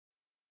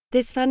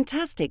This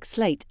fantastic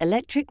slate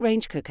electric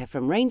range cooker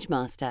from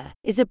Rangemaster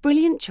is a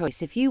brilliant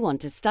choice if you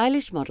want a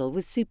stylish model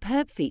with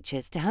superb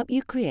features to help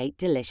you create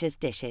delicious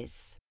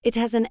dishes. It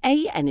has an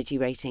A energy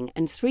rating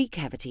and 3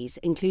 cavities,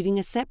 including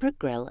a separate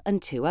grill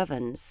and 2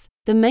 ovens.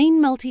 The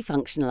main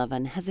multifunctional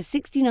oven has a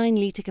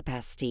 69-litre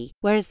capacity,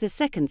 whereas the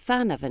second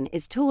fan oven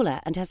is taller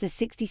and has a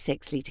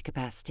 66-litre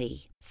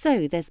capacity.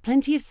 So there's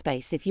plenty of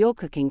space if you're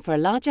cooking for a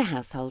larger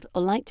household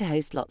or like to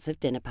host lots of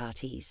dinner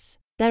parties.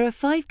 There are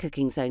 5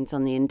 cooking zones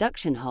on the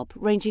induction hob,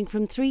 ranging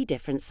from 3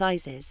 different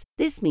sizes.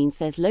 This means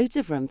there's loads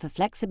of room for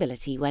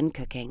flexibility when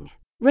cooking.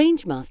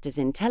 Rangemaster's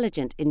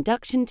intelligent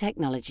induction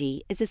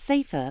technology is a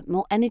safer,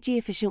 more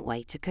energy-efficient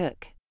way to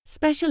cook.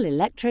 Special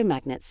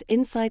electromagnets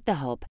inside the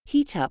hob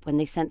heat up when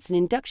they sense an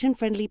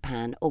induction-friendly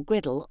pan or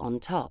griddle on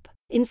top.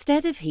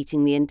 Instead of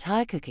heating the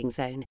entire cooking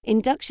zone,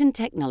 induction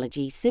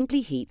technology simply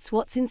heats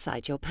what's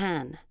inside your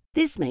pan.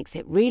 This makes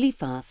it really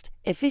fast,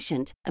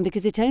 efficient, and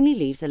because it only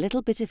leaves a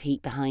little bit of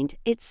heat behind,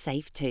 it's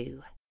safe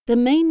too. The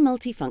main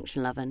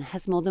multifunctional oven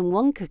has more than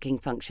one cooking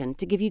function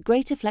to give you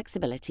greater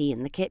flexibility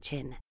in the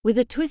kitchen. With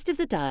a twist of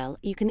the dial,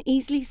 you can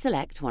easily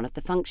select one of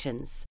the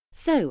functions.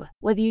 So,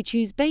 whether you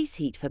choose base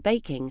heat for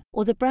baking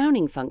or the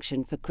browning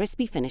function for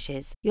crispy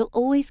finishes, you'll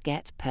always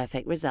get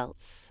perfect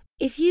results.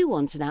 If you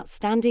want an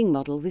outstanding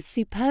model with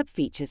superb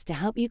features to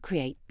help you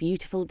create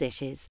beautiful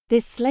dishes,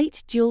 this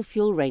slate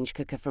dual-fuel range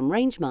cooker from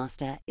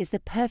Rangemaster is the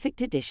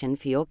perfect addition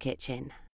for your kitchen.